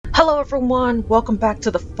Hello everyone, welcome back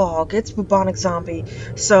to the fog. It's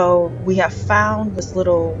BubonicZombie. So we have found this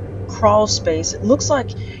little crawl space. It looks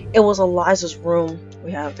like it was Eliza's room.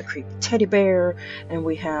 We have the creepy teddy bear, and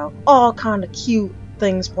we have all kind of cute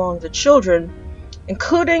things belonging to children,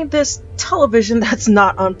 including this television that's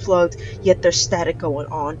not unplugged, yet there's static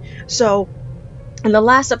going on. So in the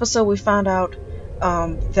last episode we found out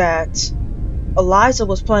that Eliza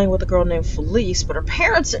was playing with a girl named Felice, but her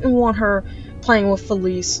parents didn't want her playing with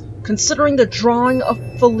Felice. Considering the drawing of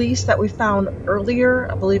Felice that we found earlier,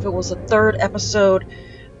 I believe it was the third episode,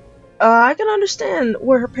 I can understand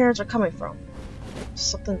where her parents are coming from.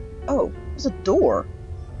 Something... oh, there's a door.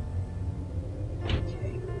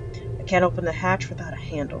 Okay. I can't open the hatch without a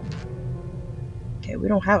handle. Okay, we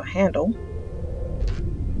don't have a handle.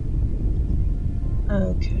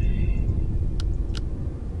 Okay.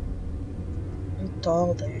 There's a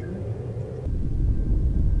doll there.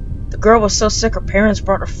 The girl was so sick her parents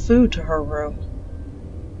brought her food to her room.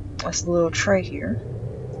 That's the little tray here.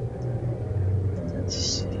 Let's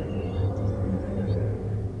see.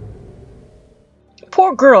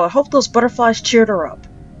 Poor girl, I hope those butterflies cheered her up.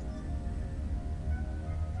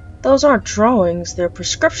 Those aren't drawings, they're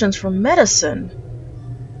prescriptions for medicine.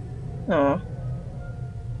 Oh.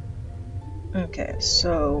 Okay,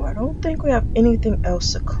 so I don't think we have anything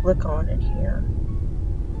else to click on in here.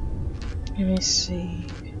 Let me see.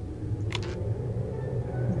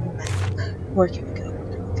 Where can we go?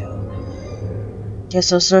 Where can we go? Okay,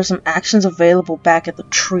 so there's some actions available back at the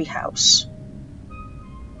treehouse.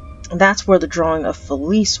 And that's where the drawing of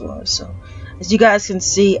Felice was. So, as you guys can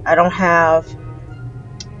see, I don't have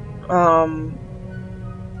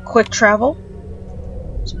quick travel.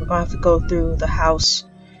 So we're going to have to go through the house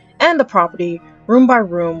and the property, room by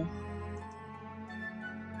room.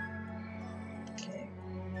 Okay.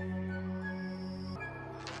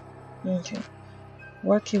 Okay.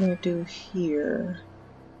 What can we do here?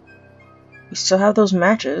 We still have those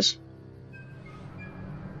matches.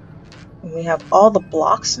 And we have all the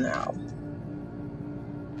blocks now.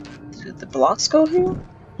 Do the blocks go here?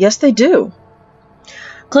 Yes, they do.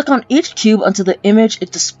 Click on each cube until the image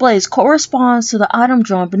it displays corresponds to the item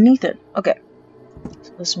drawn beneath it. Okay.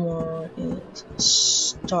 So this one is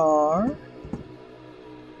star.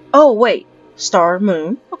 Oh, wait. Star,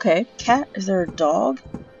 moon. Okay. Cat. Is there a dog?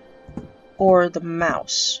 Or the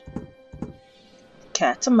mouse?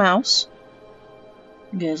 Cat's a mouse.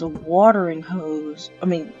 There's a watering hose.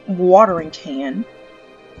 Watering can.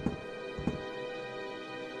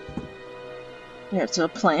 Yeah, it's a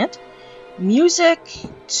plant. Music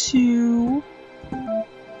to...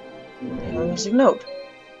 music note.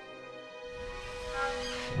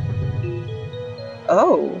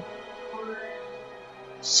 Oh.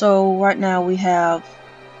 So right now we have...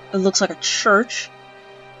 it looks like a church.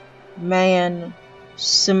 Man,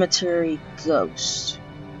 cemetery, ghost.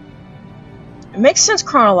 It makes sense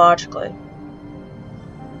chronologically.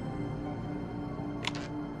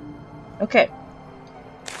 Okay.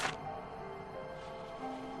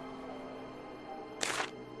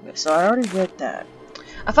 Okay, so I already read that.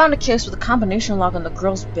 I found a case with a combination lock on the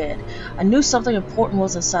girl's bed. I knew something important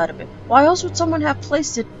was inside of it. Why else would someone have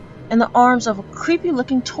placed it in the arms of a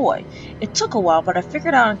creepy-looking toy? It took a while, but I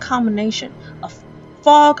figured out a combination. A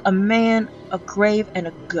fog, a man, a grave, and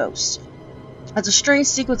a ghost. That's a strange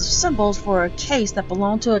sequence of symbols for a case that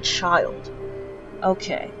belonged to a child.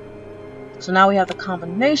 Okay. So now we have the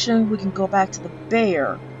combination. We can go back to the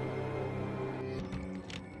bear.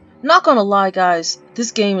 Not gonna lie, guys.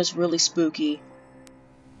 This game is really spooky.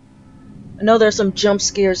 I know there's some jump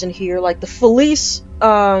scares in here, like the Felice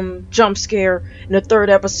jump scare in the third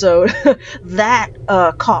episode.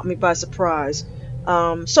 That caught me by surprise.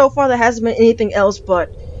 So far there hasn't been anything else,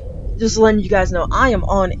 but just letting you guys know I am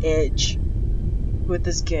on edge with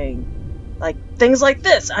this game. Like things like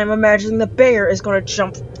this, I'm imagining the bear is going to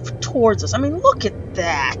jump towards us. I mean, look at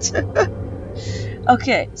that.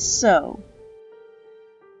 Okay, so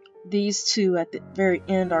these two at the very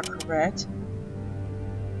end are correct.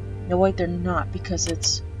 No, wait, they're not, because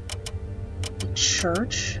it's the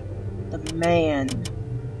church, the man,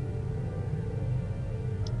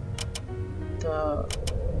 the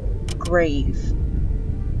grave,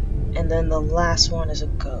 and then the last one is a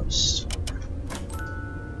ghost.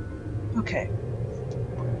 Okay.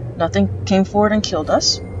 Nothing came forward and killed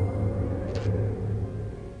us.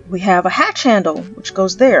 We have a hatch handle, which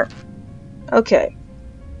goes there. Okay.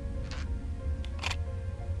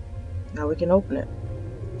 Now we can open it.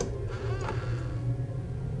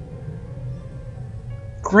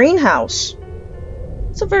 Greenhouse.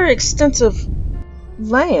 It's a very extensive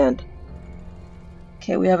land.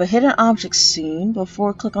 Okay, we have a hidden object scene.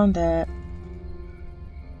 Before, click on that.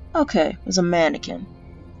 Okay, there's a mannequin.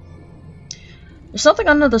 There's something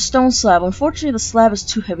under the stone slab. Unfortunately, the slab is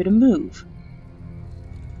too heavy to move.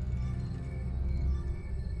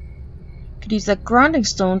 Could use that grinding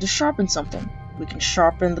stone to sharpen something. We can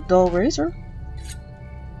sharpen the dull razor.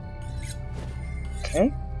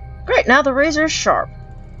 Okay. Great, now the razor is sharp.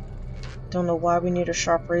 Don't know why we need a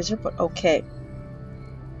sharp razor, but okay.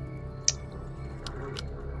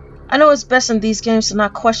 I know it's best in these games to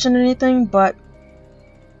not question anything, but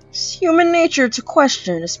it's human nature to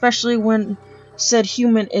question, especially when said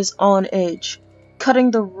human is on edge.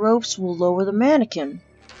 Cutting the ropes will lower the mannequin.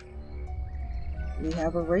 We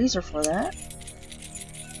have a razor for that.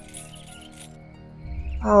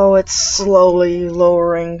 Oh, it's slowly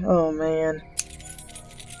lowering. Oh, man.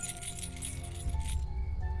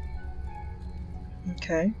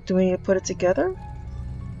 Okay, do we need to put it together?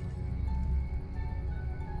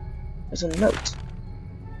 There's a note.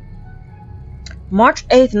 March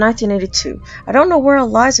 8th, 1982. I don't know where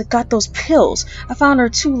Eliza got those pills. I found her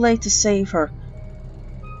too late to save her.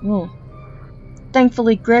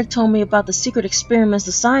 Thankfully, Greg told me about the secret experiments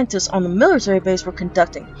the scientists on the military base were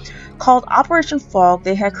conducting. Called Operation Fog,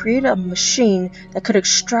 they had created a machine that could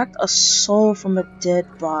extract a soul from a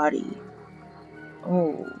dead body.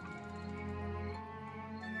 Oh.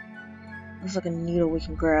 Looks like a needle we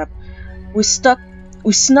can grab. We snuck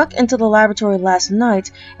into the laboratory last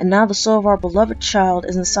night, and now the soul of our beloved child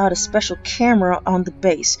is inside a special camera on the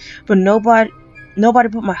base. But nobody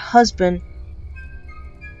but my husband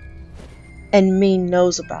and me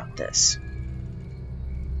knows about this.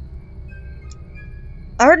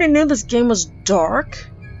 I already knew this game was dark,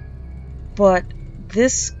 but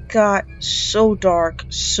this got so dark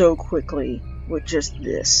so quickly with just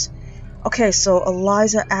this. Okay, so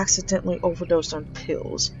Eliza accidentally overdosed on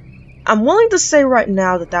pills. I'm willing to say right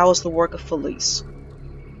now that that was the work of Felice.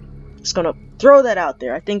 Just gonna throw that out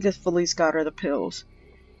there. I think that Felice got her the pills.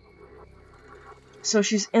 So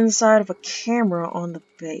she's inside of a camera on the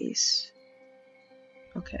base.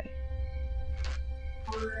 Okay.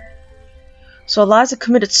 So Eliza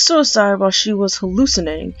committed suicide while she was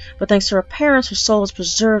hallucinating, but thanks to her parents, her soul was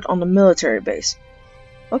preserved on the military base.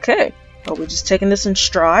 Okay. Are we just taking this in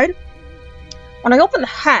stride? When I opened the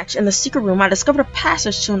hatch in the secret room, I discovered a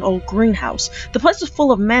passage to an old greenhouse. The place was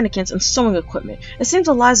full of mannequins and sewing equipment. It seems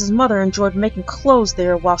Eliza's mother enjoyed making clothes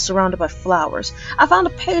there while surrounded by flowers. I found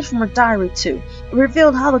a page from her diary too. It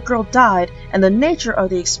revealed how the girl died and the nature of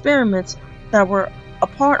the experiments that were a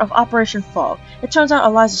part of Operation Fog. It turns out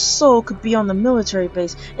Eliza's soul could be on the military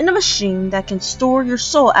base in a machine that can store your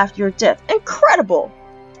soul after your death. Incredible!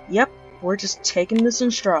 Yep, we're just taking this in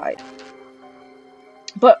stride.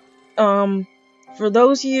 But, for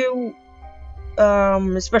those of you,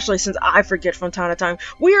 especially since I forget from time to time,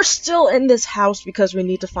 we are still in this house because we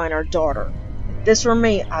need to find our daughter. If this were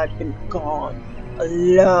me, I'd been gone a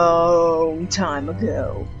long time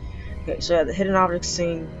ago. Okay, so yeah, the hidden object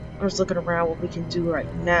scene. I'm just looking around what we can do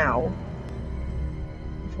right now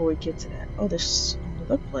before we get to that. Oh, there's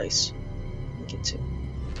another place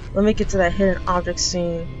Let me get to that hidden object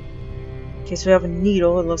scene. Okay, so we have a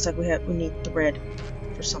needle. It looks like we need thread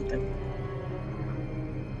for something.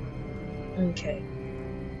 Okay.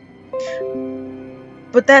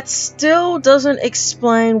 But that still doesn't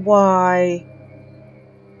explain why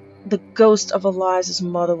the ghost of Eliza's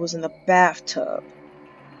mother was in the bathtub.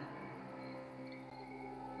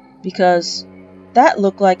 Because that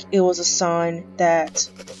looked like it was a sign that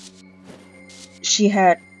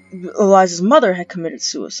Eliza's mother had committed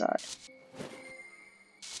suicide.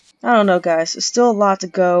 I don't know, guys. There's still a lot to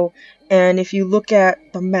go. And if you look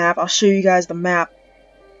at the map, I'll show you guys the map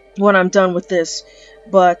when I'm done with this,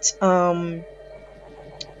 but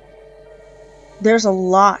there's a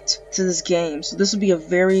lot to this game, so this will be a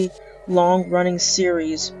very long running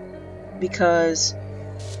series because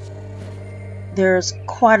there's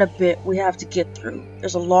quite a bit we have to get through.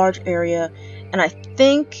 There's a large area, and I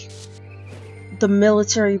think the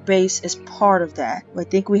military base is part of that. I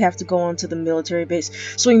think we have to go on to the military base,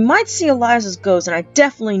 so we might see Eliza's ghost, and I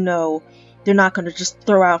definitely know they're not going to just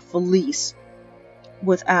throw out Felice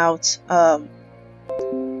without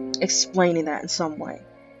explaining that in some way.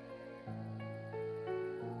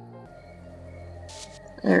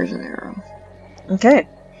 There's an arrow. Okay.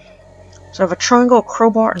 So I have a triangle, a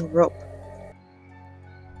crowbar, and rope.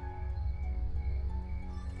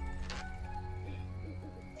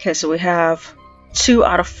 Okay, so we have 2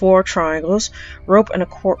 out of 4 triangles, rope, and a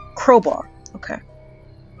crowbar. Okay.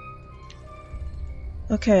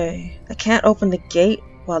 Okay, I can't open the gate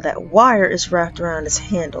while that wire is wrapped around its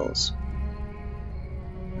handles.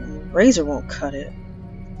 And the razor won't cut it.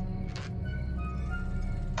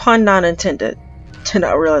 Pun not intended. Did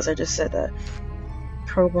not realize I just said that.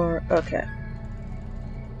 Crowbar. Okay.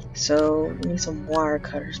 So we need some wire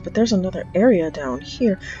cutters, but there's another area down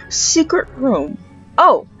here. Secret room.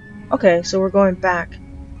 Oh, okay. So we're going back.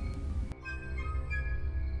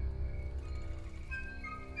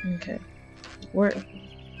 Okay. Where?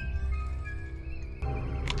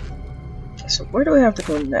 Okay, so where do we have to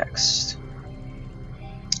go next?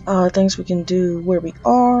 Things we can do where we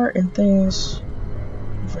are and things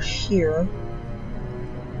over here.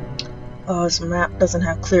 This map doesn't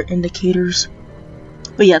have clear indicators.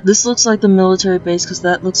 But yeah, this looks like the military base because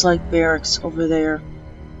that looks like barracks over there.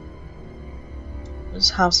 There's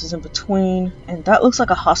houses in between, and that looks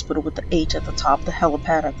like a hospital with the H at the top, the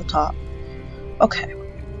helipad at the top. Okay,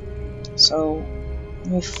 so let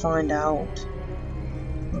me find out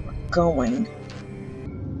where we're going.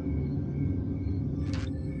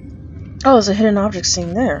 Oh, there's a hidden object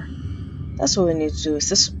scene there. That's what we need to do. Is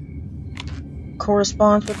this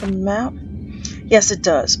corresponds with the map? Yes, it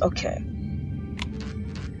does. Okay.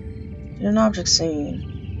 Hidden object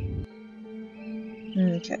scene.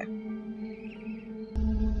 Okay.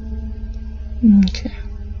 Okay.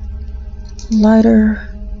 Lighter.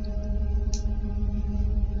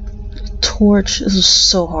 Torch. This is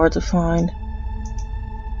so hard to find.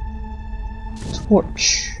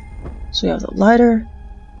 Torch. So we have the lighter.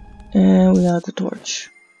 And we have the torch.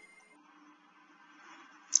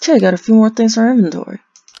 Okay, got a few more things in our inventory.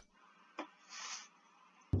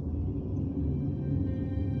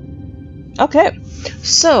 Okay,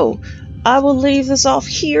 so I will leave this off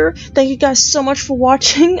here. Thank you guys so much for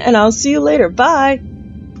watching, and I'll see you later. Bye!